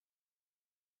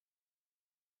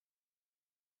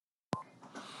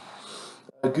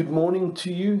Good morning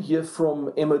to you here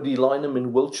from MOD Lynham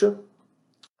in Wiltshire.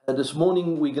 This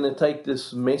morning we're going to take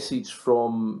this message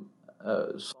from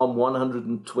Psalm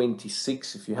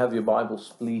 126. If you have your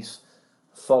Bibles, please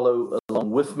follow along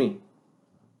with me.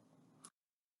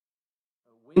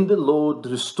 When the Lord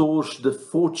restores the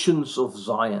fortunes of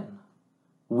Zion,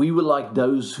 we were like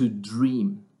those who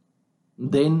dream.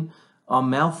 Then our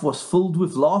mouth was filled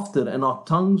with laughter and our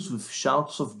tongues with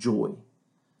shouts of joy.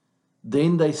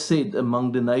 Then they said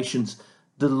among the nations,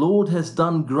 the Lord has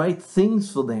done great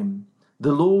things for them.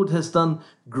 The Lord has done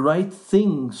great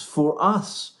things for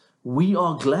us. We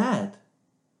are glad.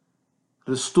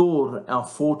 Restore our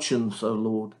fortunes, O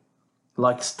Lord,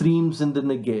 like streams in the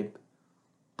Negeb.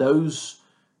 Those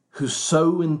who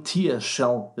sow in tears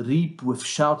shall reap with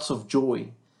shouts of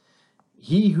joy.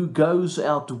 He who goes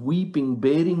out weeping,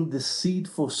 bearing the seed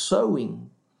for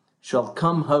sowing, shall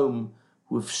come home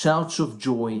with shouts of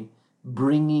joy,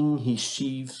 bringing his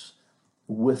sheaves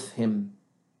with him.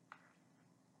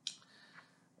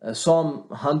 Psalm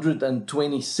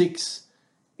 126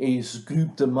 is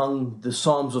grouped among the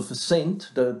Psalms of Ascent,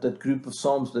 that group of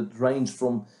Psalms that range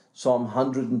from Psalm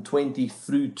 120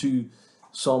 through to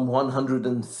Psalm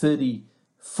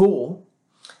 134.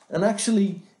 And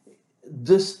actually,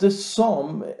 this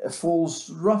Psalm falls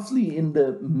roughly in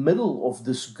the middle of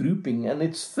this grouping, and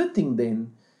it's fitting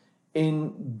then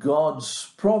in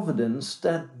God's providence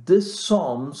that this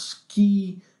Psalm's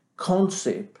key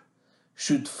concept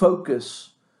should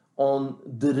focus on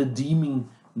the redeeming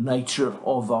nature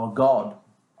of our God.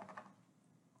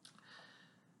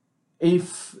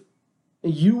 If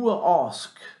you were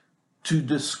asked to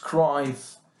describe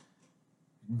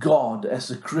God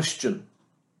as a Christian,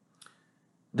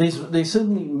 there's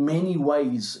certainly many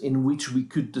ways in which we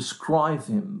could describe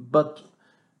him, but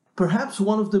perhaps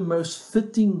one of the most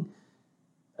fitting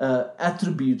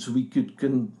attributes we could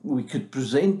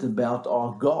present about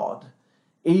our God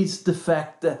is the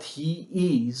fact that he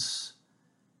is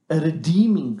a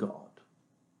redeeming God.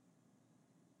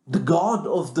 The God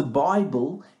of the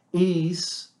Bible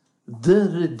is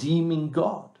the redeeming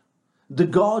God. The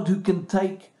God who can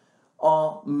take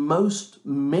our most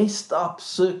messed up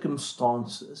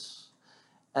circumstances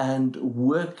and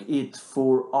work it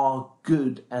for our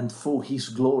good and for his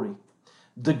glory.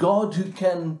 The God who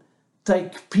can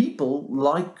take people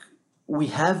like we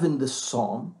have in the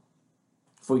Psalm.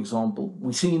 For example,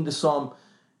 we see in the Psalm,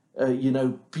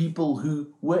 people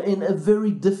who were in a very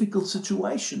difficult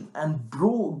situation, and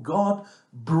God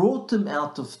brought them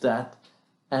out of that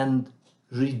and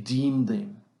redeemed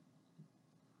them.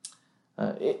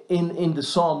 In the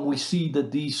Psalm, we see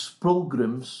that these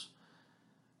pilgrims,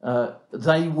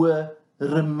 they were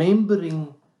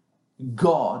remembering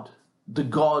God, the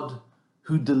God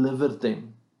who delivered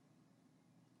them.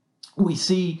 We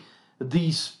see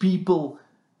these people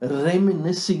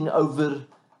reminiscing over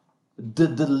the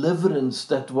deliverance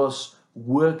that was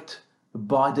worked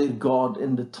by their God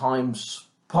in the times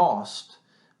past.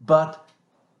 But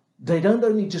they don't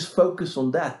only just focus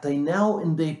on that, they now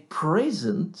in their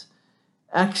present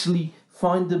actually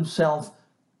find themselves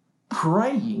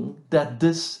praying that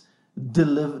this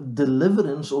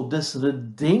deliverance or this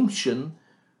redemption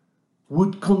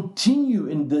would continue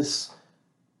in this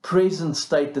present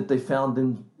state that they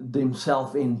found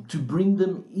themselves in, to bring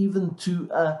them even to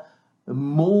a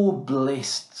more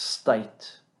blessed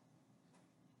state.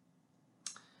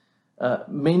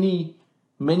 Many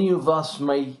of us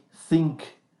may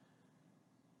think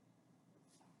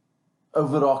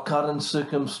over our current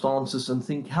circumstances and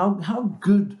think, how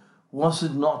good was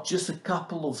it not just a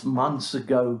couple of months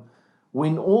ago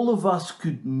when all of us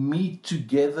could meet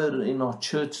together in our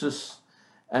churches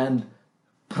and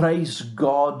praise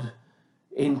God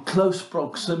in close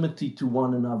proximity to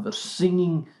one another,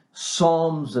 singing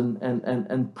psalms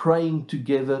and praying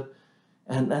together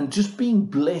and just being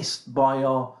blessed by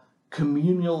our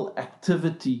communal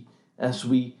activity as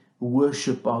we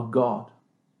worship our God.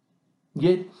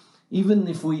 Yet, even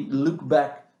if we look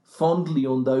back fondly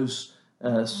on those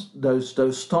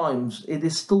times, it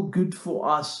is still good for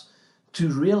us to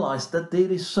realize that there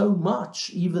is so much,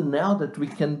 even now, that we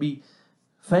can be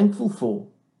thankful for.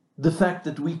 The fact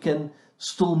that we can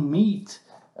still meet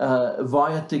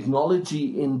via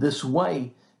technology in this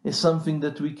way is something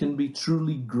that we can be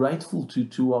truly grateful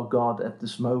to our God at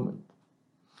this moment.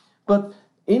 But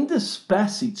in this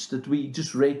passage that we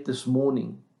just read this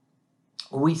morning,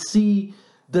 we see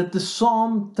that the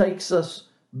psalm takes us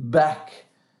back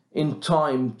in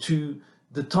time to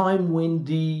the time when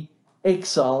the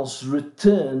exiles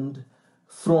returned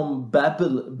from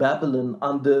Babylon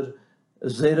under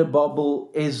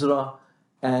Zerubbabel, Ezra,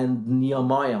 and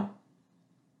Nehemiah.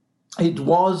 It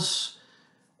was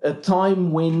a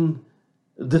time when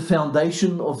the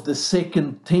foundation of the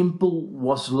second temple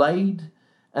was laid,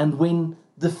 and when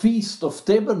the Feast of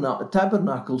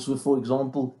Tabernacles were, for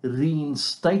example,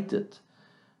 reinstated.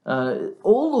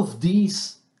 All of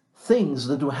these things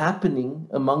that were happening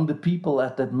among the people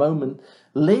at that moment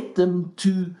led them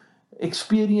to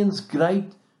experience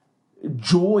great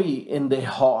joy in their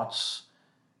hearts.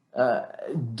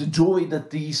 The joy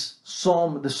that the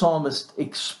psalmist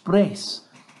express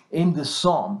in the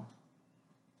psalm.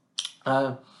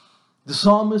 The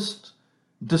psalmist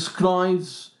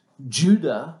describes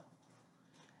Judah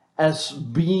as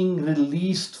being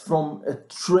released from a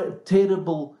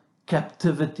terrible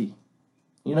captivity.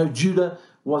 You know, Judah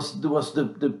was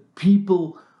the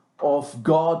people of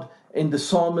God. In the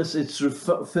psalmist, it's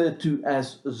referred to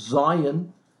as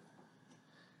Zion,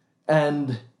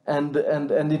 and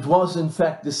it was in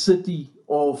fact the city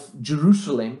of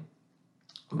Jerusalem.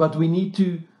 But we need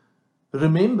to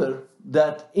remember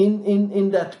that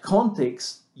in that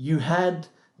context, you had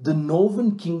the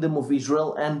northern kingdom of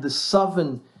Israel and the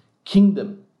southern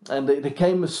kingdom. And there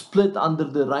came a split under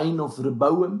the reign of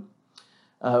Rehoboam,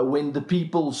 when the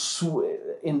people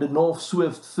in the north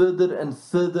swerved further and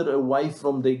further away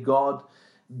from their God,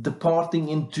 departing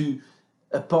into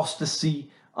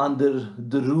apostasy under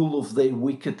the rule of their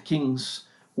wicked kings.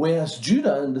 Whereas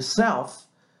Judah in the south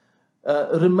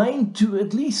remained to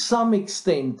at least some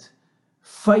extent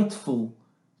faithful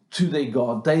to their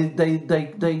God.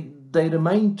 They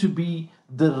remained to be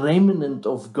the remnant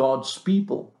of God's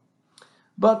people.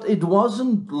 But it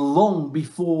wasn't long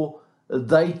before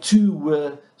they too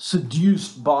were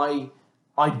seduced by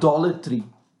idolatry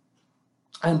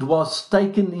and was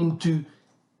taken into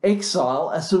exile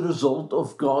as a result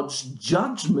of God's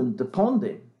judgment upon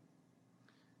them.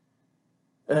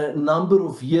 A number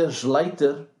of years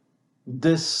later,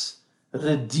 this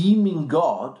redeeming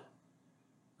God,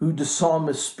 who the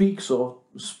psalmist speaks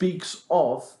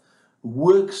of,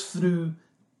 works through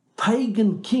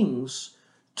pagan kings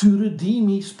to redeem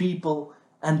his people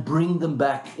and bring them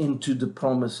back into the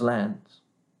promised land.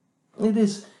 It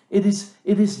is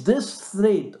this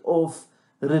thread of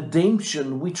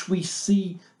redemption which we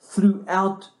see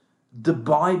throughout the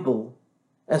Bible,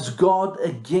 as God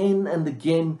again and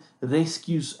again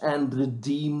rescues and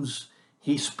redeems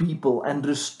his people and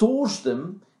restores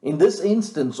them, in this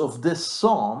instance of this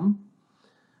psalm,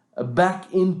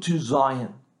 back into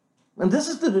Zion. And this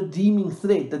is the redeeming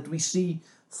thread that we see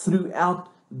throughout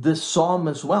this psalm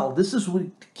as well. This is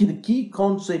the key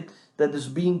concept that is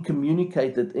being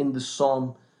communicated in the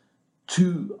psalm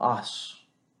to us.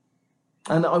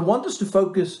 And I want us to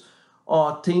focus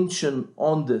our attention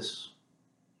on this.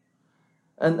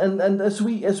 And as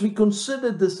we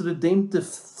consider this redemptive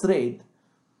thread,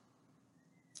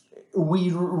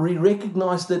 we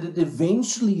recognize that it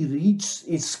eventually reaches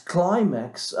its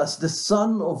climax as the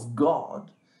Son of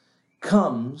God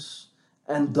comes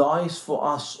and dies for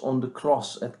us on the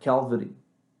cross at Calvary.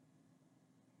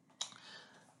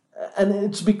 And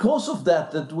it's because of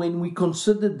that when we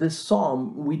consider this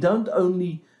psalm, we don't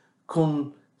only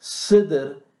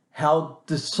consider how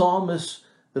the psalmist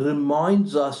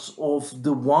reminds us of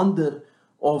the wonder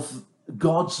of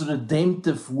God's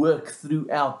redemptive work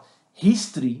throughout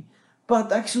history,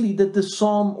 but actually that the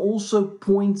psalm also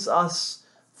points us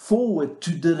forward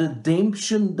to the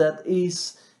redemption that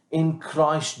is in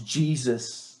Christ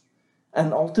Jesus,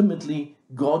 and ultimately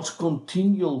God's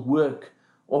continual work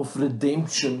of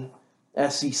redemption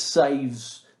as he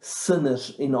saves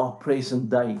sinners in our present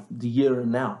day, the here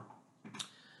and now.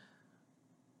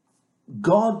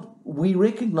 God, we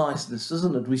recognize this,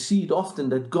 isn't it? We see it often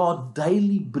that God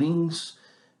daily brings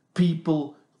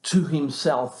people to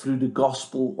himself through the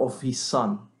gospel of his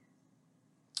Son.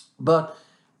 But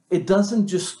it doesn't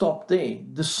just stop there.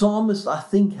 The psalmist, I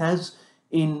think, has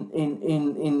in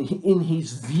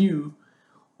his view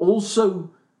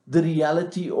also the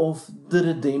reality of the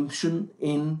redemption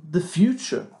in the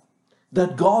future.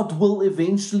 That God will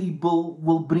eventually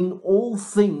will bring all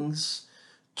things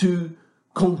to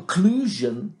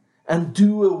conclusion and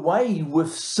do away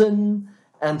with sin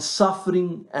and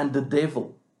suffering and the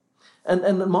devil.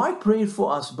 And my prayer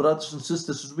for us, brothers and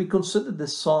sisters, as we consider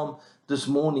this psalm this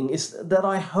morning, is that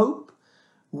I hope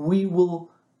we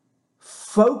will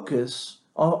focus,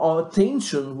 our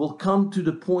attention will come to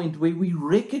the point where we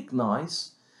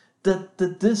recognize that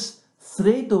this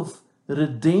thread of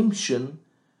redemption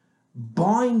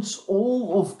binds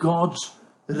all of God's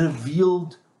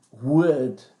revealed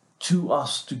word to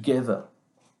us together.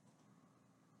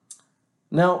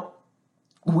 Now,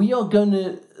 we are going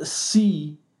to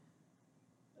see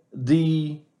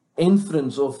the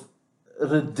inference of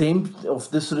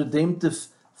this redemptive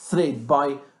thread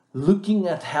by looking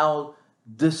at how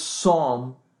this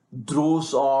psalm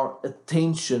draws our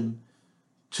attention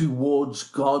towards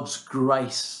God's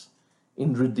grace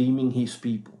in redeeming his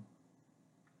people.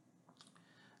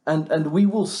 And we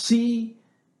will see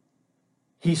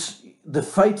the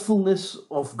faithfulness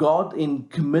of God in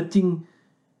committing,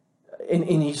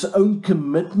 in his own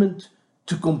commitment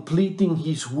to completing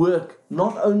his work,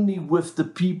 not only with the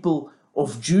people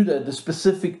of Judah, the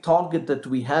specific target that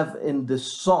we have in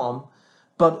this psalm,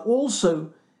 but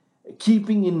also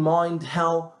keeping in mind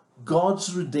how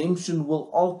God's redemption will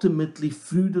ultimately,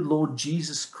 through the Lord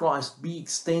Jesus Christ, be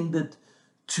extended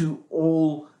to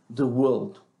all the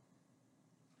world.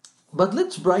 But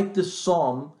let's break this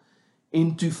psalm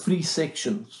into 3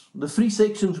 sections. The 3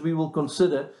 sections we will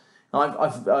consider,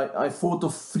 I thought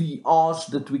of 3 R's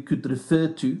that we could refer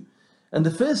to. And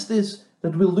the first is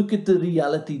that we'll look at the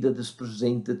reality that is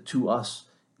presented to us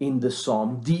in the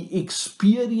psalm, the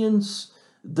experience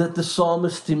that the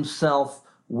psalmist himself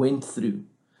went through.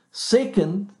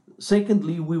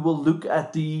 Secondly, we will look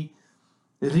at the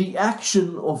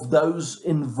reaction of those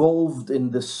involved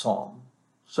in the psalm.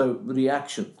 So,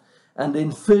 reaction. And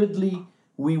then thirdly,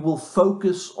 we will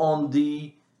focus on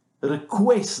the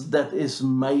request that is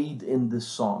made in the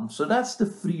psalm. So that's the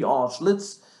 3 R's.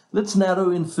 Let's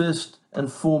narrow in first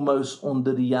and foremost on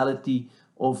the reality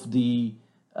of the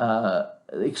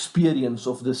experience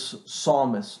of this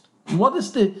psalmist. What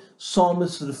is the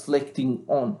psalmist reflecting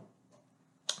on?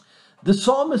 The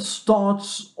psalmist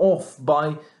starts off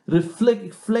by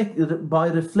reflecting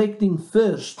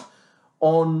first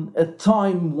on a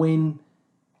time when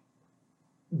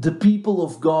the people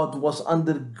of God was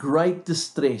under great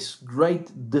distress,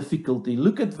 great difficulty.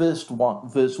 Look at verse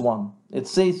 1. It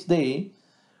says there,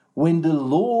 when the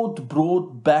Lord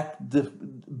brought back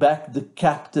the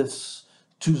captives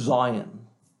to Zion.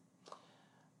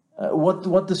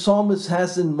 What the psalmist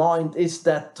has in mind is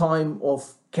that time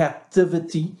of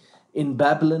captivity in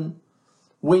Babylon,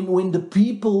 when the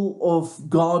people of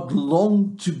God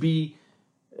longed to be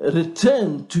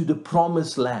returned to the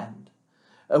promised land.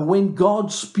 When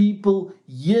God's people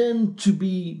yearned to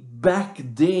be back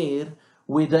there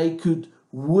where they could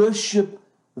worship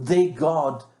their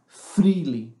God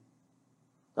freely.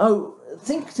 Oh,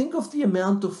 think of the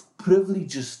amount of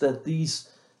privileges that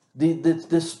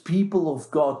this people of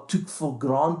God took for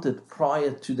granted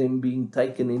prior to them being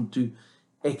taken into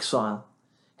exile.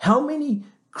 How many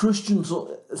Christians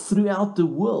throughout the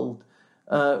world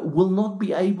will not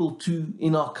be able to,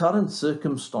 in our current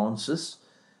circumstances,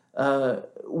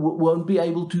 won't be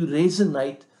able to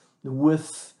resonate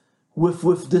with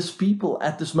this people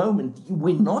at this moment?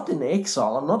 We're not in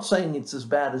exile. I'm not saying it's as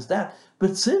bad as that,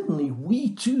 but certainly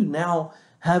we too now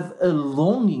have a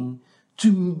longing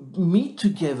to meet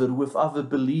together with other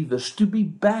believers, to be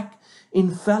back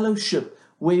in fellowship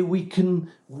where we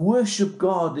can worship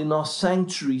God in our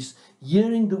sanctuaries,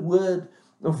 hearing the word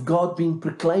of God being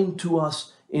proclaimed to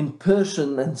us in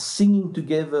person and singing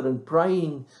together and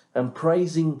praying and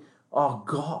praising our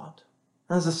God.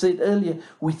 As I said earlier,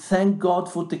 we thank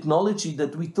God for technology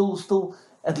that we still,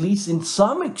 at least in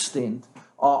some extent,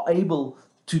 are able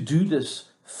to do this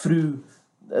through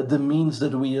the means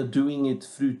that we are doing it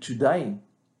through today.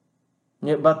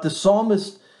 Yeah, but the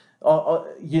psalmist,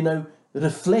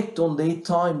 reflect on their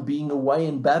time being away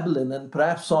in Babylon, and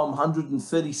perhaps Psalm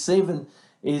 137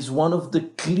 is one of the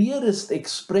clearest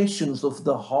expressions of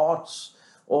the hearts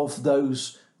of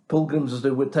those pilgrims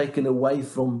that were taken away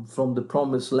from the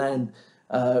promised land,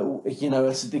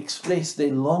 as it expressed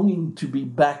their longing to be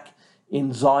back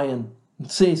in Zion.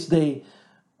 It says there,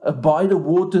 by the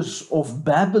waters of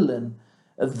Babylon,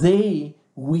 there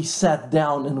we sat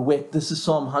down and wept. This is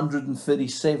Psalm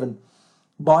 137.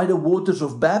 By the waters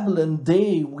of Babylon,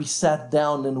 there we sat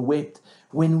down and wept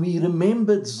when we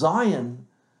remembered Zion.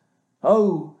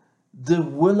 Oh, the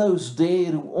willows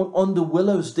there, on the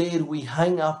willows there we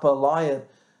hang up a lyre,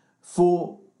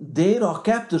 for there our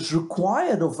captors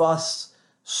required of us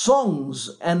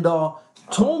songs, and our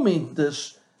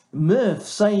tormentors mirth,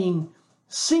 saying,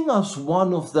 sing us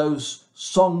one of those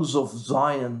songs of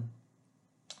Zion.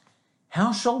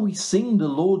 How shall we sing the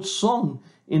Lord's song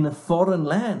in a foreign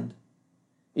land?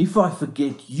 If I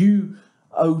forget you,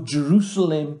 O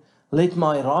Jerusalem, let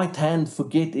my right hand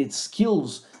forget its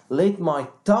skills. Let my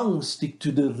tongue stick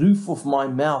to the roof of my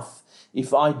mouth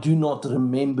if I do not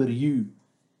remember you,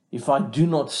 if I do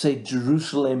not set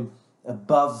Jerusalem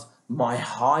above my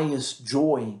highest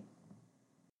joy.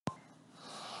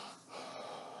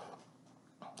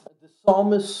 The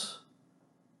psalmist's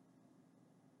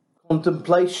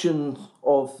contemplation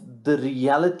of the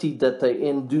reality that they're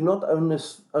in do not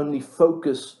only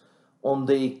focus on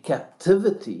their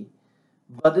captivity,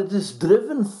 but it is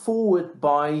driven forward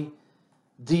by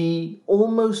the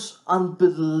almost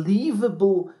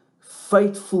unbelievable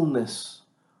faithfulness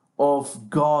of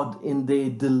God in their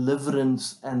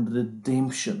deliverance and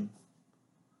redemption.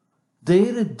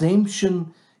 Their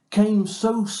redemption came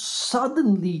so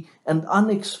suddenly and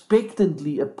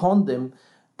unexpectedly upon them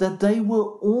that they were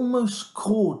almost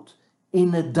caught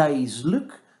in a daze.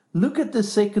 Look at the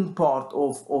second part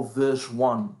of verse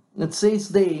 1. It says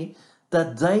there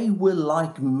that they were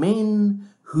like men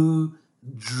who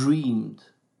dreamed.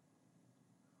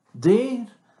 Their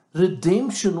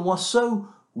redemption was so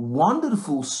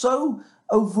wonderful, so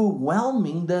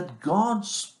overwhelming that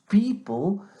God's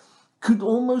people could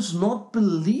almost not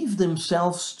believe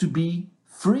themselves to be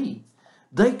free.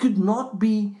 They could not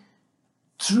be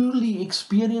truly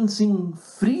experiencing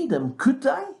freedom, could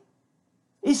they?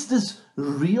 Is this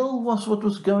real, was what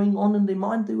was going on in their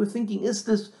mind? They were thinking, is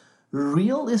this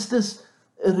real? Is this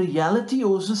a reality,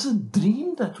 or is this a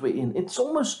dream that we're in? It's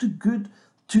almost too good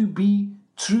to be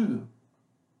true.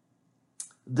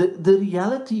 The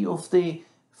reality of their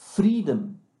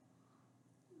freedom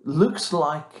looks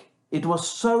like it was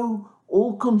so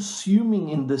all-consuming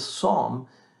in this psalm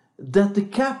that the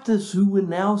captives who were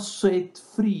now set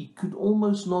free could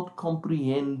almost not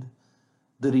comprehend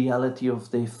the reality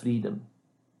of their freedom.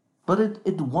 But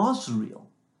it was real.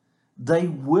 They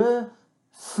were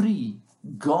free.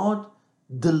 God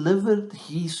delivered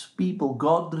his people.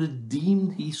 God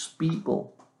redeemed his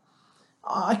people.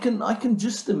 I can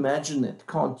just imagine it,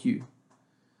 can't you?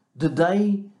 The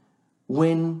day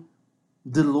when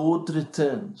the Lord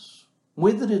returns,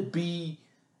 whether it be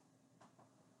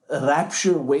a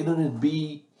rapture, whether it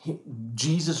be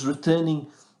Jesus returning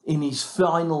in his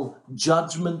final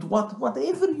judgment,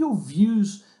 whatever your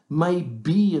views may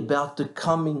be about the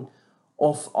coming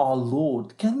of our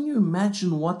Lord, can you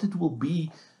imagine what it will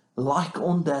be like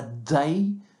on that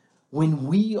day when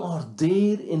we are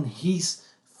there in his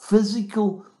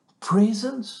physical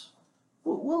presence?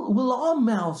 Will our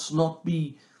mouths not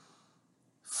be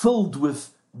filled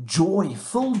with joy,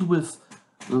 filled with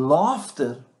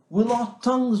laughter? Will our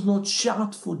tongues not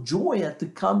shout for joy at the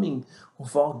coming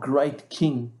of our great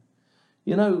King?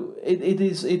 You know, it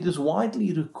is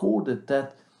widely recorded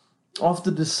that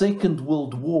after the Second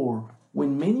World War,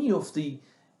 when many of the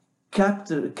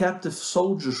captive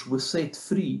soldiers were set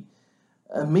free,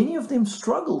 many of them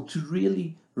struggled to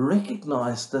really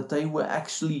recognize that they were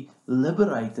actually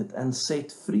liberated and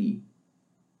set free.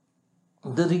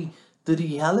 The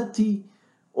reality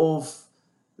of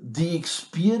the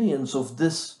experience of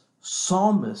this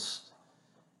psalmist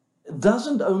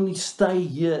doesn't only stay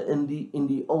here in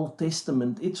the Old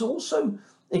Testament, it's also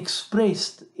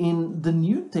expressed in the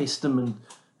New Testament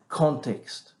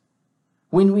context.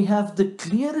 When we have the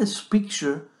clearest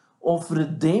picture of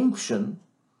redemption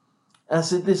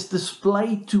as it is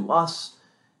displayed to us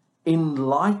in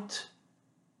light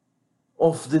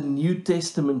of the New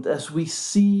Testament, as we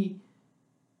see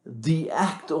the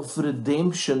act of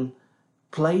redemption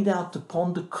played out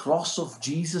upon the cross of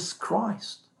Jesus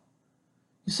Christ.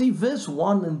 You see, verse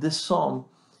 1 in this psalm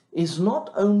is not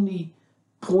only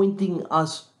pointing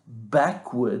us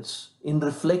backwards in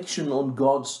reflection on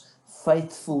God's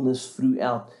faithfulness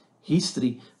throughout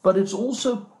history, but it's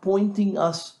also pointing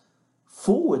us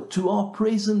forward to our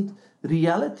present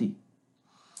reality.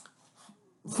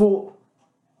 For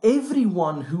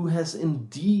everyone who has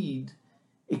indeed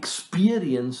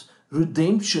experienced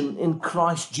redemption in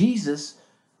Christ Jesus,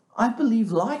 I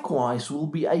believe likewise will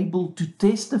be able to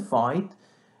testify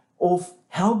of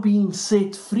how being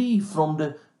set free from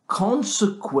the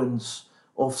consequence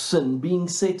of sin, being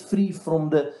set free from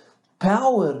the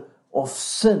power of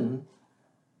sin,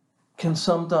 can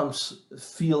sometimes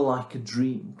feel like a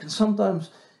dream, can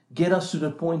sometimes get us to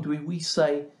the point where we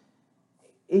say,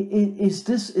 is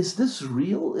this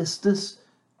real? Is this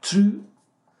true?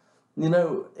 You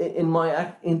know, in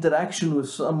my interaction with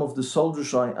some of the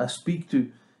soldiers I speak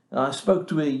to, I spoke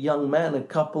to a young man a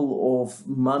couple of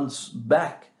months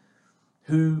back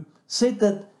who said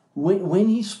that when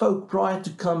he spoke prior to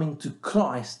coming to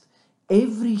Christ,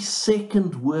 every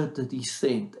second word that he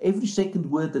said, every second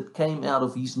word that came out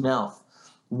of his mouth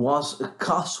was a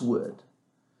cuss word.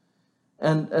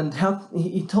 And how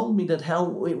he told me that how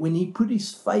when he put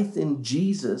his faith in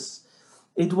Jesus,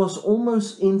 it was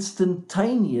almost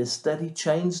instantaneous that he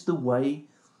changed the way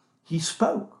he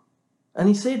spoke. And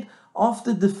he said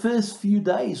after the first few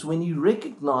days, when he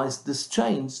recognized this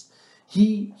change,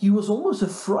 he was almost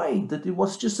afraid that it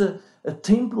was just a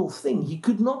temporal thing. He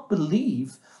could not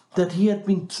believe that he had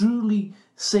been truly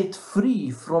set free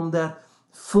from that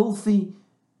filthy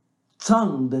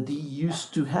tongue that he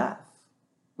used to have.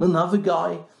 Another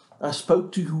guy I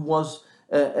spoke to who was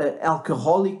an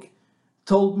alcoholic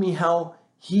told me how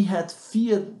he had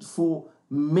feared for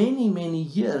many, many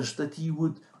years that he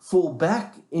would fall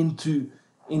back into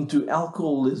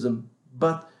alcoholism.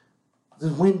 But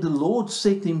when the Lord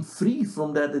set him free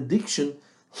from that addiction,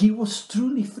 he was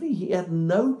truly free. He had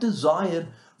no desire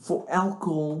for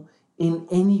alcohol in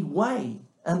any way.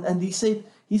 And he said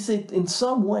in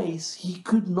some ways he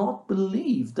could not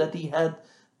believe that he had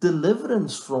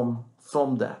deliverance from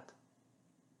that.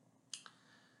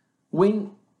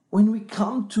 When we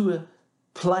come to a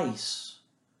place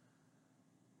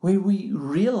where we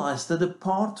realize that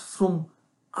apart from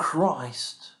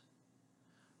Christ,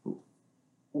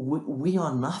 we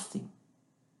are nothing.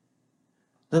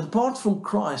 That apart from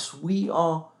Christ, we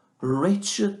are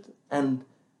wretched and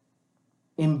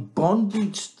in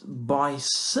bondage by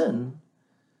sin.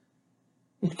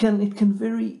 It can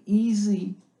very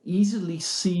easily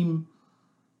seem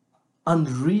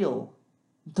unreal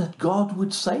that God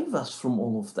would save us from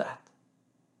all of that.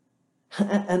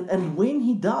 And when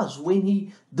He does, when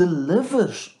He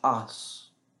delivers us,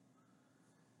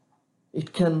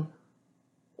 it can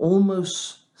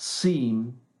almost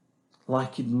seem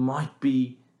like it might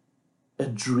be a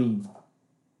dream.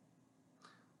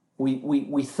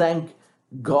 We thank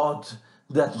God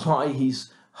that by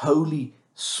His Holy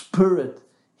Spirit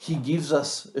He gives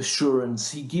us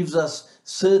assurance. He gives us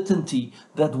certainty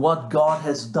that what God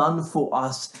has done for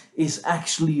us is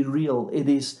actually real. It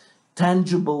is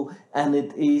tangible and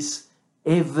it is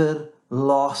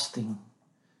everlasting.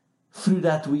 Through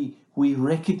that we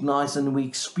recognize and we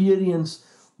experience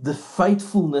the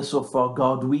faithfulness of our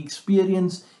God. We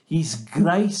experience His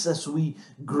grace as we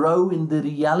grow in the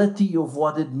reality of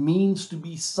what it means to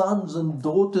be sons and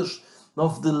daughters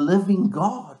of the living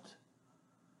God.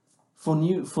 For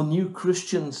new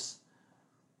Christians,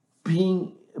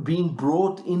 being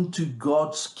brought into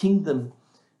God's kingdom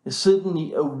is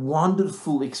certainly a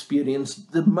wonderful experience,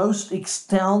 the most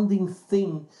astounding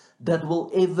thing that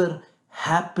will ever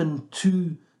happen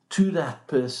to that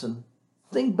person.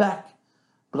 Think back,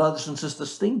 brothers and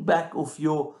sisters, think back of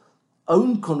your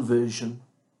own conversion,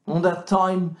 on that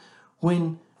time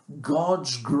when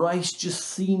God's grace just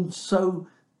seemed so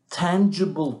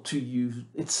tangible to you.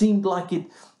 It seemed like it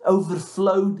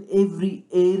overflowed every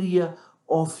area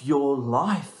of your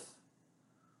life.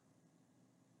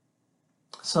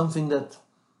 Something that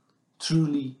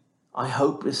truly, I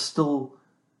hope, is still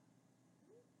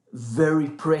very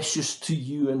precious to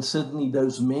you, and certainly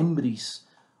those memories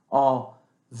are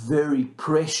very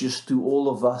precious to all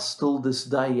of us still this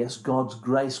day as God's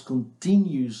grace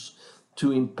continues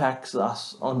to impact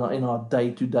us in our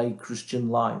day-to-day Christian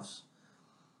lives.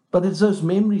 But it's those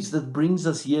memories that brings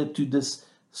us here to this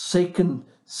second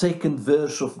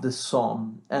verse of this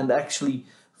psalm, and actually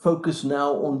focus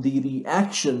now on the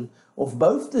reaction of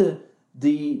both the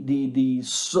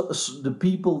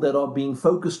people that are being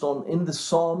focused on in the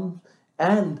psalm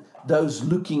and those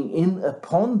looking in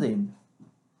upon them.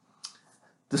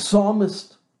 The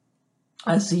psalmist,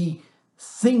 as he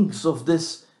thinks of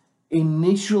this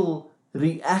initial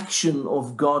reaction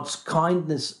of God's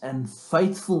kindness and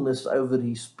faithfulness over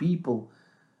His people,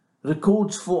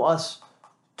 records for us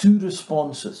two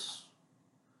responses.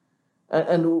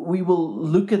 And we will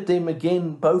look at them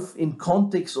again, both in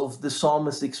context of the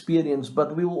psalmist's experience,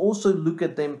 but we will also look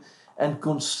at them and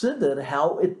consider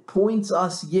how it points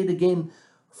us yet again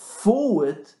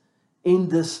forward in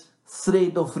this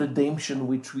thread of redemption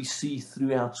which we see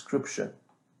throughout Scripture.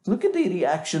 Look at the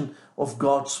reaction of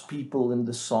God's people in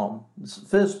the psalm. This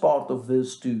first part of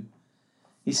verse 2.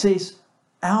 He says,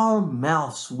 "Our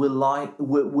mouths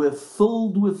were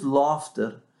filled with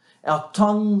laughter, our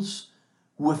tongues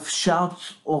with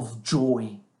shouts of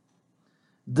joy."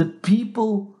 The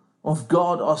people of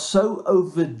God are so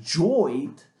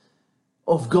overjoyed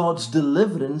of God's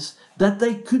deliverance that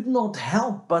they could not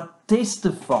help but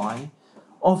testify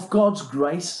of God's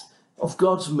grace, of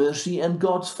God's mercy, and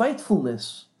God's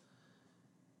faithfulness.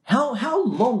 How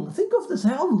long, think of this,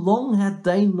 how long had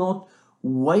they not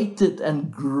waited and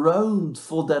groaned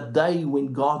for that day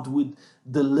when God would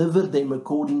deliver them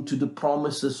according to the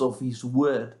promises of His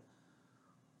word?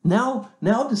 Now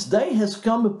this day has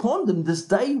come upon them. This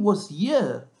day was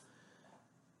here.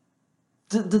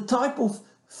 The type of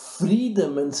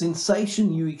freedom and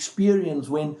sensation you experience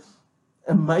when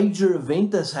a major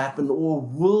event has happened or a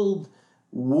world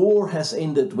war has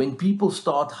ended, when people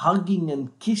start hugging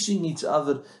and kissing each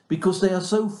other because they are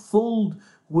so filled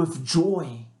with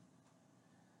joy.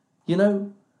 You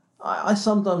know, I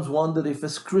sometimes wonder if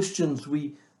as Christians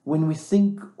when we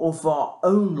think of our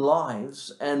own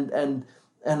lives and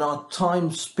our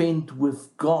time spent with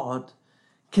God,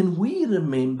 can we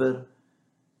remember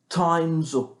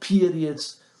times or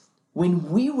periods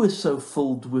when we were so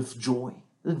filled with joy?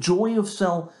 The joy of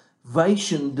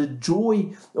salvation, the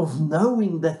joy of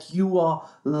knowing that you are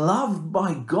loved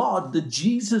by God, that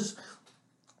Jesus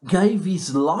gave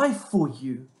his life for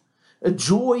you. A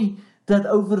joy that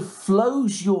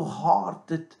overflows your heart,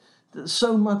 that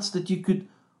so much that you could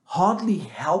hardly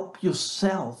help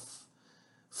yourself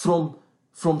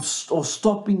or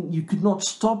stopping. You could not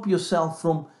stop yourself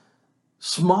from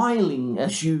smiling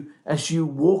as you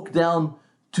walk down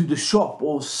to the shop,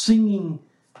 or singing,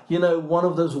 one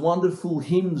of those wonderful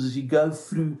hymns as you go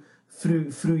through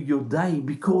your day,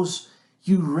 because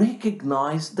you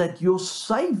recognize that your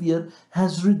Savior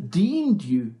has redeemed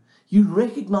you. You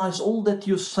recognize all that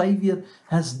your Savior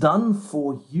has done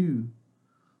for you.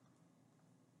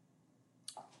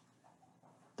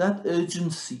 That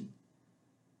urgency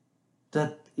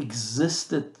that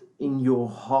existed in your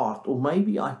heart, or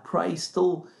maybe I pray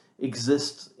still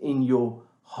exists in your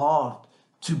heart,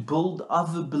 to build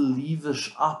other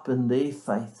believers up in their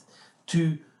faith,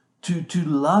 to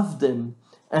love them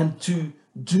and to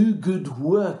do good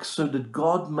works so that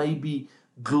God may be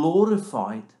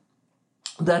glorified,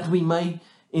 that we may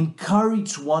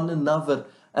encourage one another,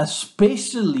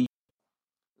 especially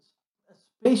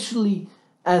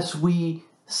as we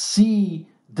see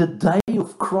the day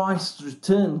of Christ's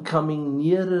return coming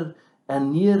nearer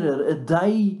and nearer, a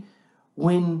day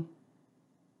when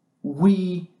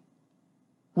we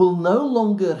will no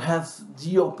longer have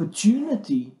the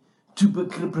opportunity to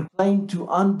proclaim to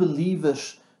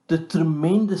unbelievers the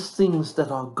tremendous things that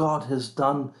our God has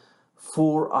done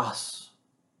for us.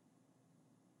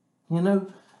 As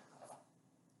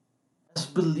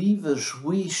believers,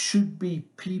 we should be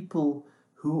people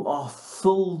who are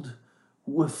filled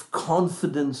with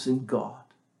confidence in God,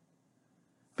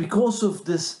 because of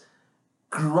this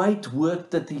great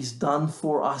work that he's done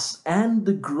for us and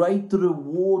the great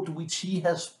reward which he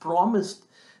has promised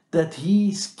that he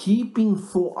is keeping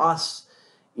for us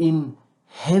in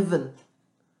heaven.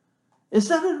 Is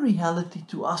that a reality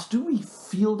to us? Do we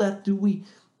feel that? Do we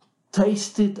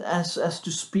taste it, as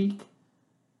to speak?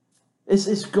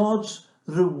 Is God's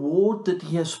reward that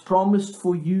he has promised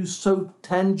for you so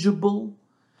tangible?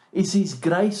 Is his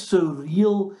grace so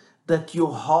real that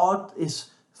your heart is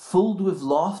filled with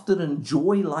laughter and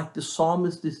joy like the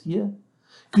psalmist is here?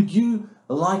 Could you,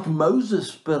 like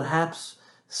Moses, perhaps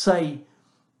say,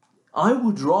 I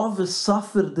would rather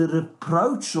suffer the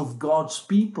reproach of God's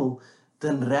people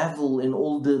than revel in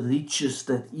all the riches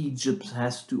that Egypt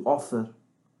has to offer?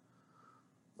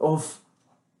 Of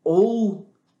all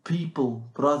people,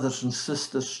 brothers and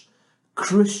sisters,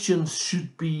 Christians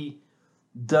should be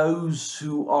those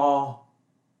who are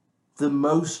the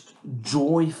most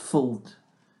joy-filled,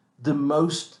 the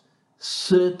most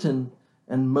certain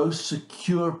and most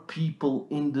secure people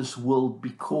in this world,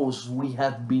 because we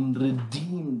have been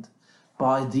redeemed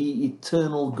by the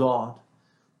eternal God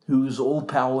who is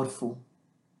all-powerful.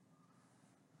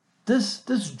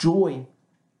 This joy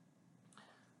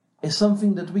is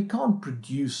something that we can't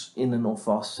produce in and of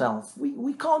ourselves.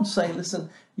 We can't say, listen,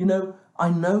 I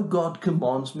know God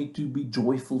commands me to be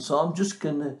joyful, so I'm just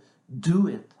going to do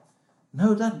it.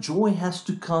 No, that joy has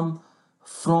to come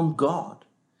from God.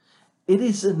 It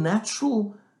is a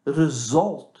natural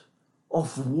result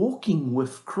of walking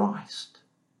with Christ.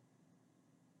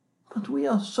 But we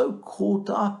are so caught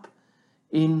up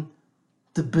in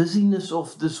the busyness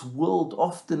of this world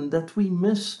often that we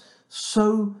miss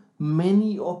so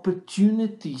many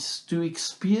opportunities to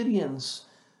experience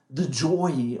the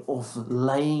joy of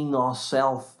laying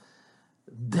ourselves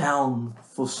down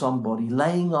for somebody,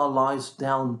 laying our lives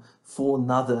down for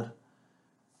another,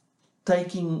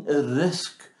 taking a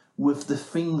risk with the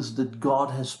things that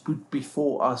God has put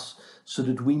before us so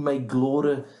that we may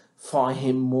glorify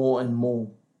him more and more.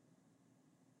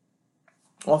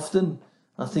 Often,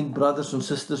 I think, brothers and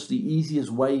sisters, the easiest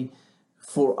way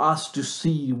for us to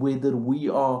see whether we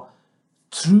are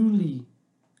truly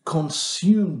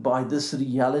consumed by this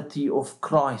reality of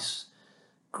Christ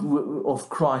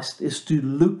is to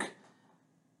look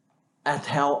at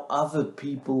how other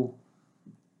people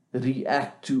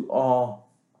react to our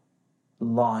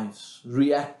lives,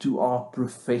 react to our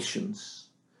professions.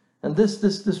 And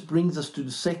this brings us to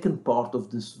the second part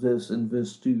of this verse, in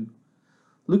verse 2.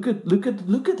 Look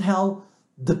at how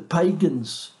the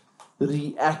pagans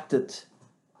reacted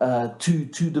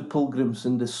to the pilgrims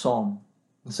in this psalm.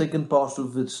 The second part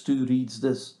of verse 2 reads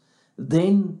this: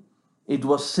 Then it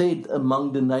was said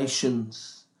among the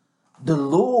nations, the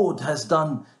Lord has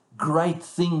done great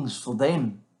things for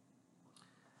them.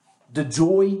 The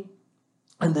joy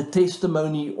and the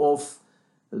testimony of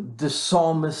the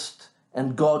psalmist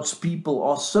and God's people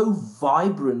are so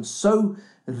vibrant, so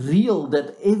real,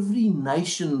 that every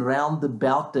nation round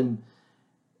about them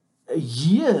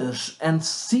hears and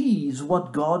sees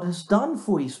what God has done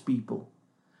for his people.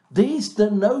 There's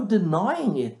no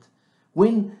denying it.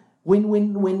 When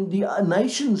the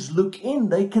nations look in,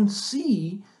 they can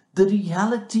see the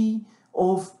reality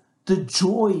of the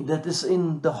joy that is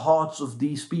in the hearts of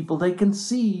these people. They can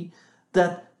see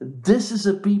that this is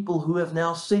a people who have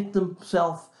now set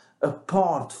themselves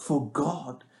apart for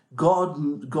God.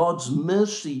 God's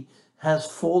mercy has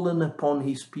fallen upon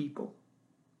his people.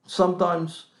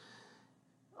 Sometimes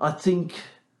I think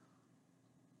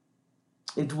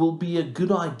it will be a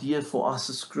good idea for us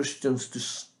as Christians to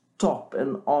stop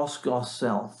and ask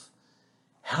ourselves,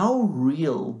 how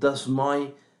real does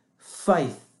my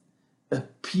faith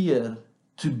appear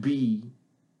to be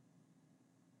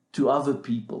to other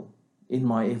people in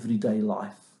my everyday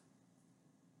life?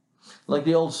 Like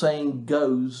the old saying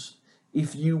goes,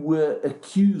 if you were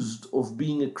accused of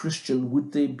being a Christian,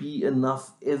 would there be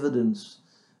enough evidence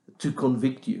to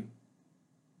convict you?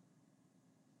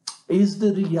 Is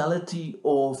the reality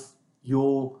of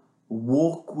your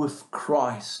walk with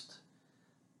Christ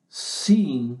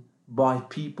seen by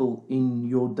people in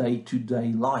your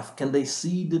day-to-day life? Can they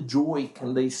see the joy?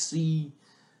 Can they see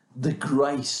the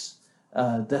grace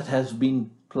that has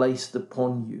been placed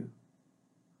upon you?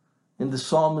 In the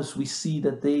psalmist, we see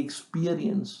that their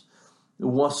experience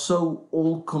was so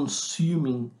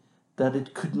all-consuming that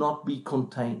it could not be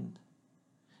contained.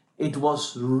 It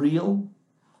was real,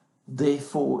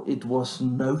 therefore it was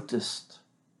noticed.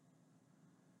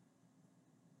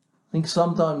 I think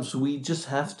sometimes we just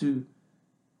have to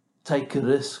take a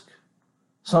risk.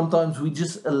 Sometimes we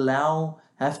just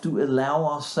have to allow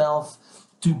ourselves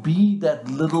to be that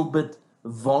little bit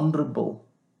vulnerable.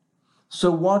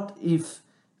 So what if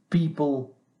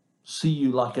people see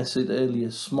you, like I said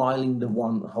earlier, smiling the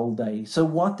whole day? So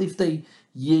what if they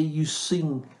hear you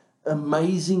sing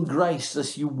Amazing Grace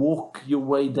as you walk your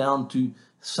way down to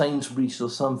Sainsbury's or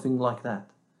something like that?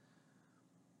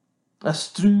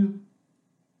 As true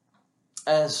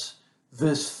as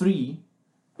verse 3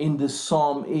 in the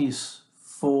psalm is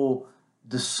for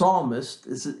the psalmist,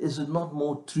 is it not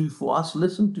more true for us?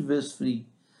 Listen to verse 3.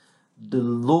 The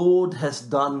Lord has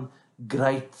done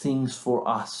great things for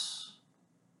us,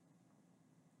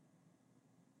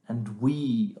 and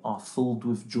we are filled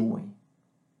with joy.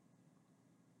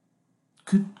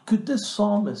 Could this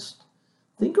psalmist,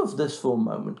 think of this for a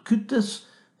moment, could this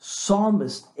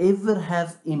psalmist ever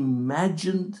have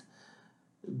imagined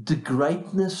the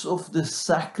greatness of the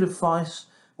sacrifice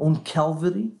on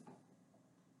Calvary?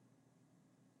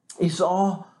 Is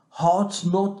our hearts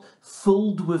not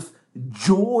filled with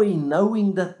joy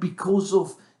knowing that because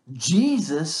of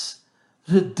Jesus,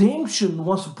 redemption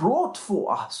was brought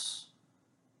for us?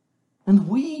 And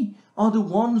we are the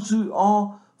ones who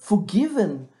are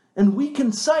forgiven. And we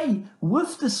can say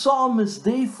with the psalmist,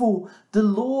 therefore, the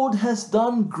Lord has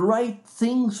done great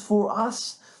things for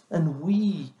us, and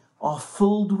we are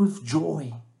filled with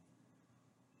joy.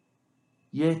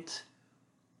 Yet,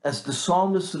 as the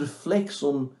psalmist reflects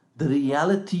on the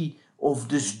reality of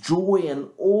this joy and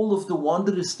all of the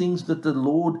wondrous things that the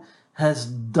Lord has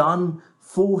done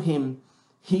for him,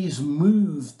 he's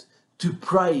moved to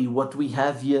pray what we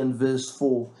have here in verse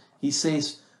 4. He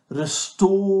says,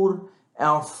 restore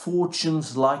our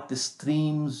fortunes like the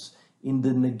streams in the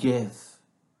Negev.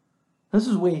 This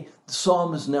is where the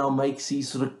psalmist now makes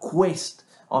his request,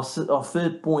 our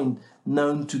third point,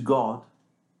 known to God.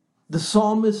 The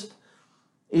psalmist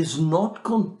is not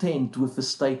content with the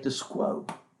status quo.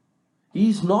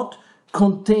 He's not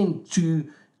content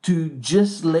to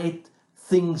just let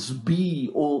things be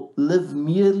or live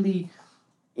merely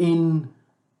in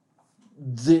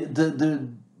the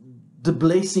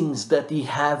blessings that he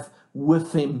have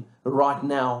with him right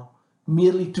now,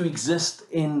 merely to exist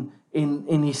in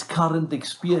his current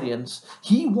experience.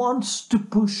 He wants to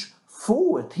push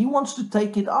forward. He wants to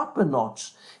take it up a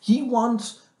notch. He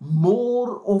wants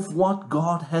more of what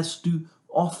God has to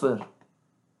offer.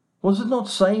 Was it not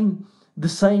the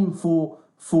same for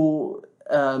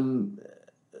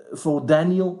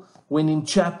Daniel, when in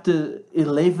chapter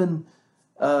 11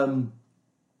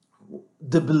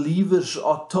 the believers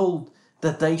are told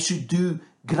that they should do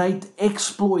great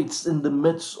exploits in the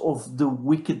midst of the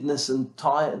wickedness and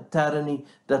tyranny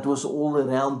that was all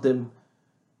around them?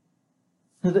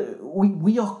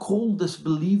 We are called as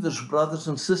believers, brothers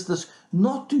and sisters,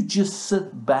 not to just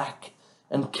sit back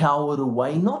and cower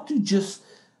away, not to just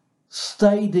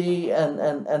stay there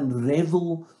and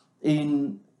revel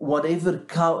in whatever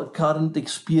current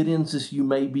experiences you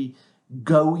may be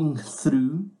going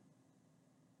through?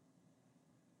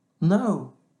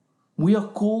 No. We are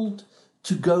called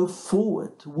to go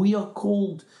forward. We are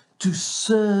called to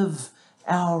serve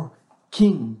our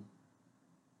King.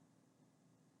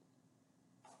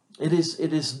 It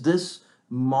is this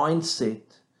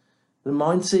mindset, the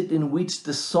mindset in which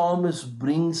the psalmist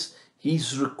brings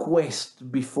his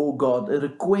request before God, a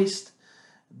request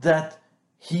that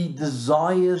he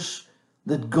desires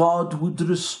that God would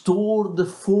restore the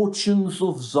fortunes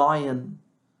of Zion.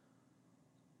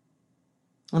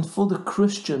 And for the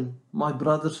Christian, my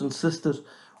brothers and sisters,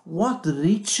 what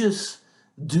riches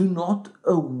do not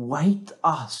await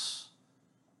us?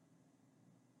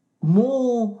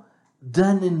 More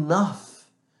than enough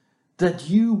that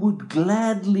you would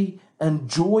gladly and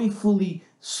joyfully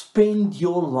spend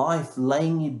your life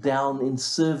laying it down in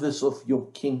service of your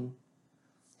King.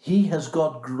 He has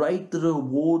got great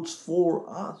rewards for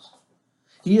us.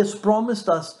 He has promised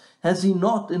us, has He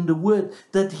not, in the Word,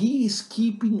 that He is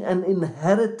keeping an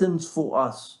inheritance for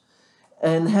us.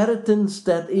 An inheritance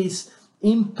that is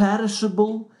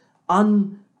imperishable,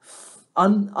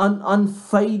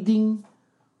 unfading,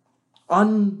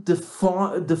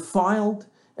 undefiled,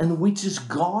 and which is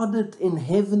guarded in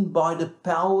heaven by the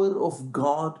power of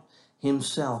God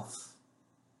Himself.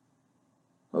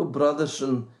 Oh, brothers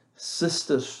and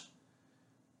sisters,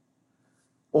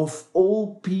 of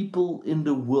all people in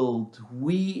the world,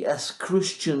 we as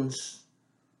Christians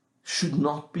should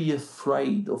not be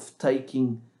afraid of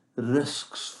taking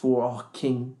risks for our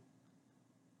King.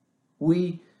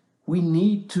 We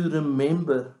need to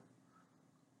remember,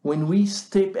 when we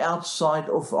step outside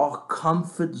of our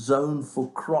comfort zone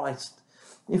for Christ,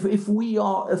 if we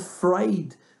are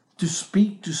afraid to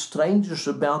speak to strangers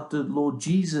about the Lord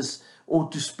Jesus, or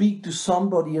to speak to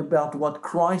somebody about what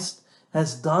Christ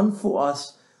has done for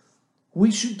us, we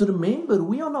should remember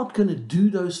we are not going to do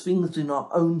those things in our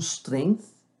own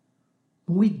strength.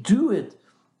 We do it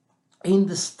in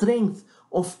the strength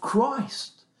of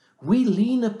Christ. We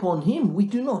lean upon Him. We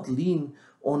do not lean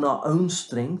on our own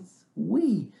strength.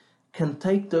 We can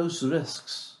take those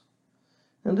risks.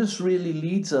 And this really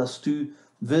leads us to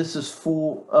verses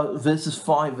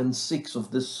 5 and 6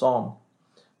 of this psalm,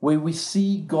 where we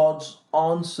see God's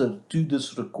answer to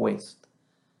this request.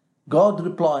 God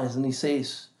replies and He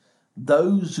says,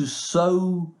 "Those who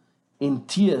sow in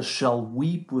tears shall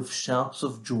weep with shouts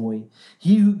of joy.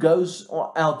 He who goes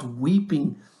out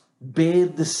weeping, bear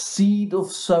the seed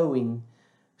of sowing,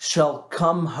 shall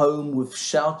come home with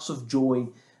shouts of joy,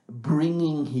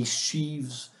 bringing his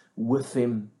sheaves with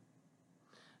him."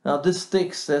 Now, this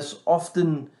text has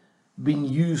often been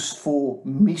used for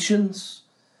missions,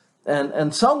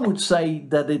 and some would say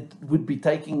that it would be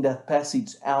taking that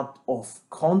passage out of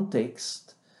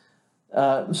context.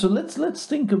 So let's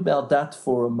think about that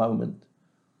for a moment.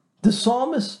 The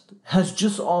psalmist has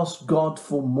just asked God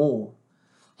for more.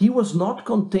 He was not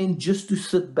content just to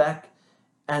sit back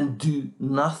and do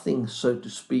nothing, so to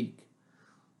speak.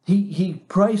 He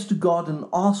prays to God and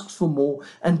asks for more,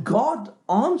 and God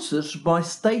answers by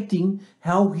stating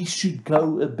how he should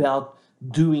go about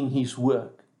doing his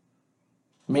work.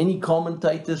 Many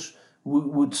commentators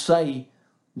would say,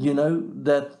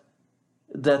 that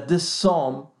this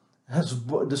psalm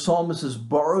the psalmist has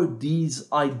borrowed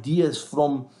these ideas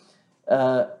from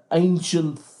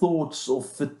ancient thoughts of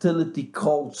fertility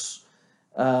cults,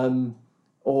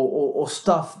 or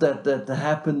stuff that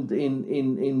happened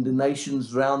in the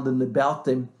nations round and about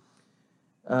them.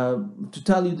 To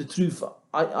tell you the truth,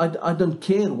 I don't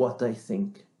care what they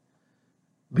think,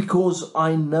 because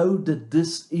I know that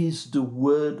this is the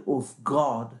word of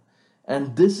God,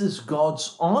 and this is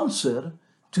God's answer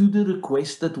to the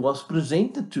request that was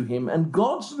presented to him. And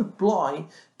God's reply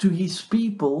to his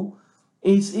people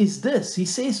is this. He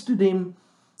says to them,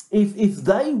 if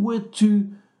they were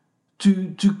to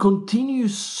continue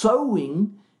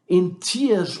sowing in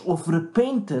tears of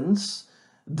repentance,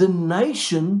 the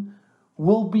nation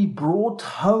will be brought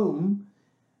home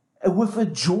with a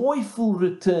joyful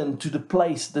return to the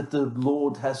place that the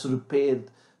Lord has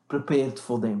prepared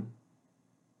for them.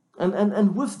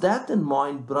 And with that in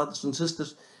mind, brothers and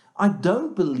sisters, I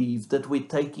don't believe that we're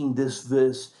taking this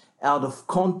verse out of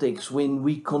context when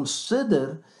we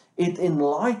consider it in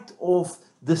light of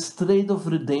the thread of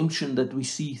redemption that we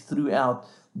see throughout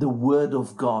the Word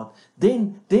of God.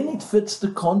 Then it fits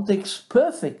the context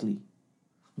perfectly.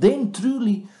 Then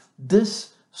truly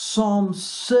this psalm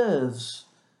serves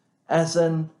as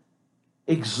an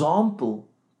example,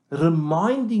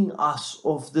 reminding us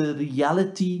of the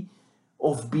reality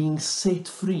of being set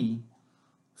free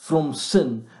from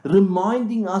sin,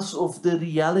 reminding us of the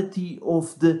reality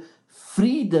of the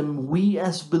freedom we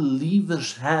as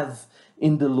believers have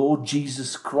in the Lord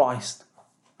Jesus Christ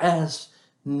as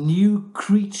new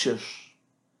creatures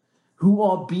who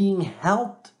are being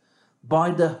helped by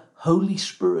the Holy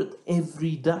Spirit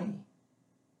every day.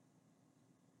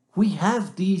 We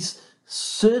have these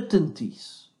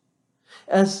certainties.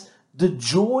 As the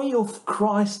joy of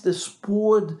Christ is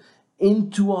poured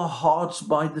into our hearts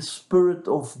by the Spirit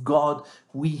of God,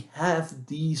 we have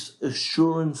these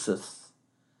assurances.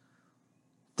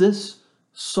 This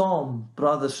psalm,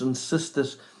 brothers and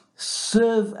sisters,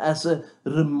 serve as a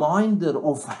reminder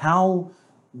of how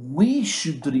we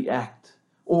should react,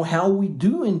 or how we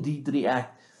do indeed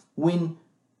react, when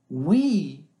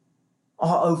we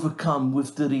are overcome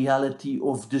with the reality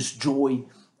of this joy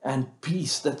and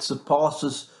peace that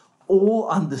surpasses all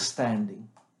understanding.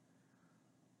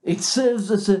 It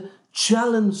serves as a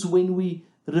challenge when we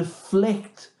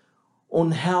reflect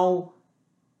on how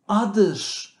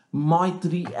others might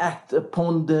react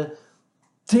upon the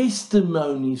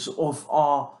testimonies of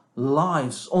our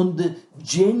lives, on the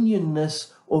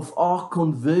genuineness of our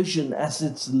conversion as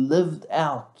it's lived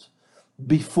out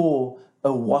before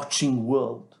a watching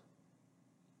world.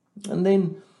 And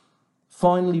then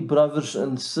finally, brothers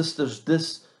and sisters,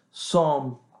 this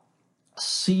psalm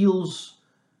seals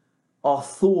our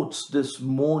thoughts this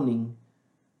morning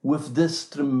with this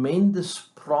tremendous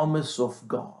promise of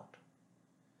God.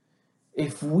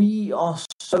 If we are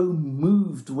so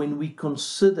moved when we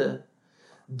consider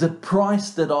the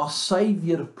price that our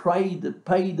Savior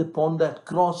paid upon that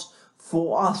cross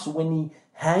for us, when He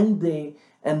hung there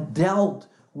and dealt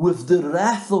with the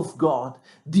wrath of God,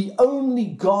 the only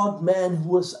God-man who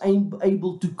was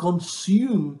able to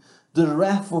consume the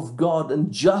wrath of God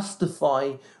and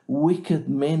justify wicked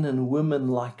men and women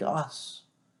like us.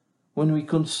 When we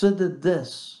consider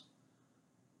this,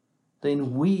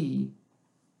 then we,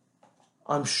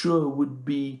 I'm sure, would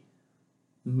be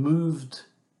moved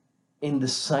in the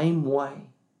same way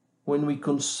when we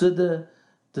consider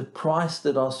the price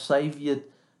that our Savior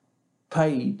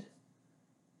paid,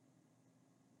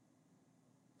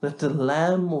 that the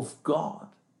Lamb of God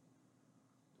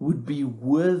would be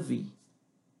worthy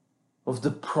of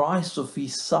the price of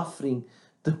His suffering,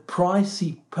 the price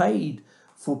He paid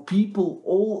for people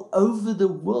all over the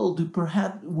world who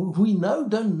perhaps we know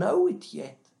don't know it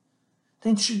yet.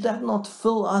 Then should that not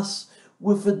fill us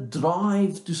with a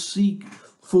drive to seek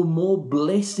for more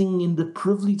blessing in the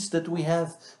privilege that we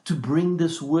have to bring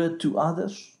this word to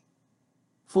others?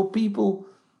 For people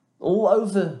all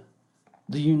over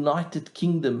the United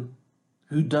Kingdom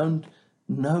who don't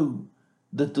know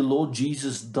that the Lord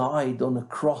Jesus died on a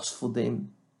cross for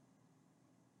them.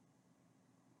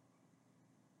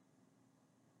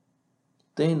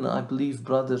 Then I believe,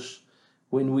 brothers,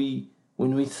 when we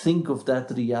think of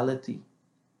that reality,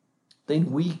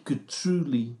 then we could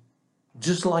truly,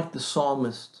 just like the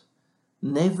psalmist,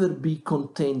 never be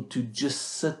content to just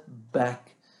sit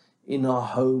back in our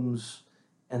homes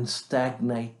and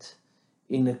stagnate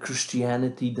in a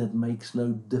Christianity that makes no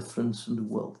difference in the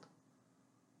world.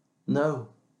 No,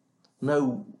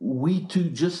 we too,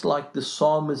 just like the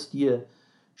psalmist here,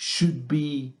 should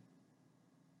be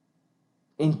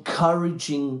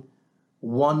encouraging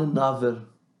one another.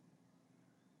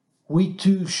 We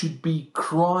too should be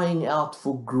crying out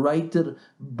for greater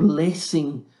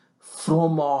blessing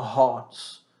from our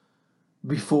hearts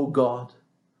before God,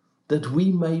 that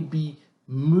we may be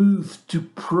moved to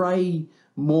pray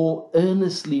more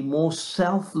earnestly, more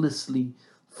selflessly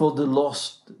for the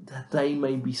lost, that they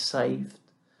may be saved,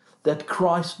 that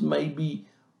Christ may be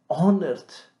honored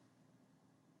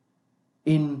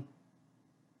in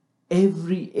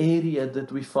every area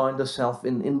that we find ourselves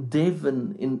in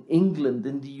Devon, in England,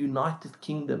 in the United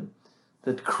Kingdom,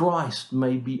 that Christ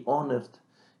may be honored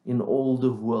in all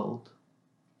the world.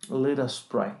 Let us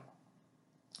pray.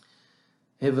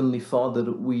 Heavenly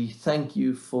Father, we thank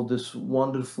you for this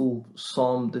wonderful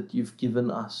psalm that you've given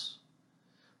us.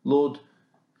 Lord,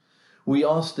 we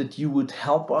ask that you would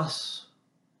help us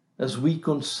as we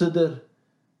consider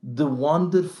the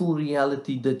wonderful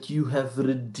reality that you have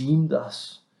redeemed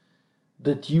us,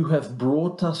 that you have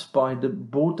brought us by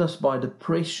the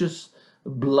precious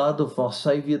blood of our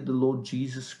Savior, the Lord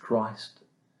Jesus Christ.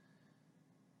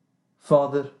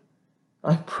 Father,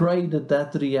 I pray that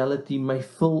that reality may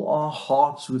fill our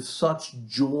hearts with such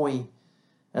joy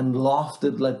and laughter,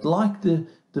 that like the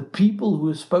people who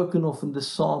are spoken of in the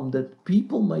psalm, that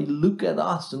people may look at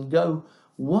us and go,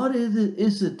 what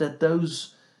is it that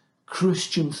those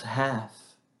Christians have?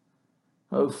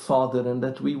 Oh Father, and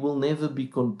that we will never be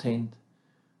content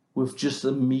with just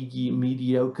a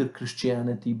mediocre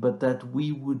Christianity, but that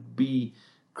we would be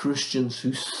Christians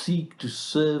who seek to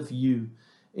serve you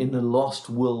in a lost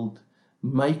world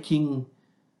making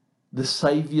the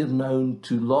Savior known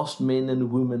to lost men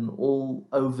and women all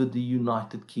over the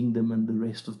United Kingdom and the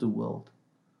rest of the world.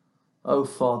 Oh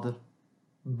Father,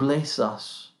 bless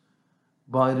us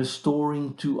by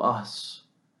restoring to us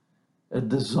a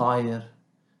desire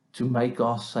to make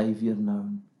our Savior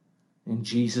known. In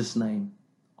Jesus' name,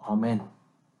 Amen.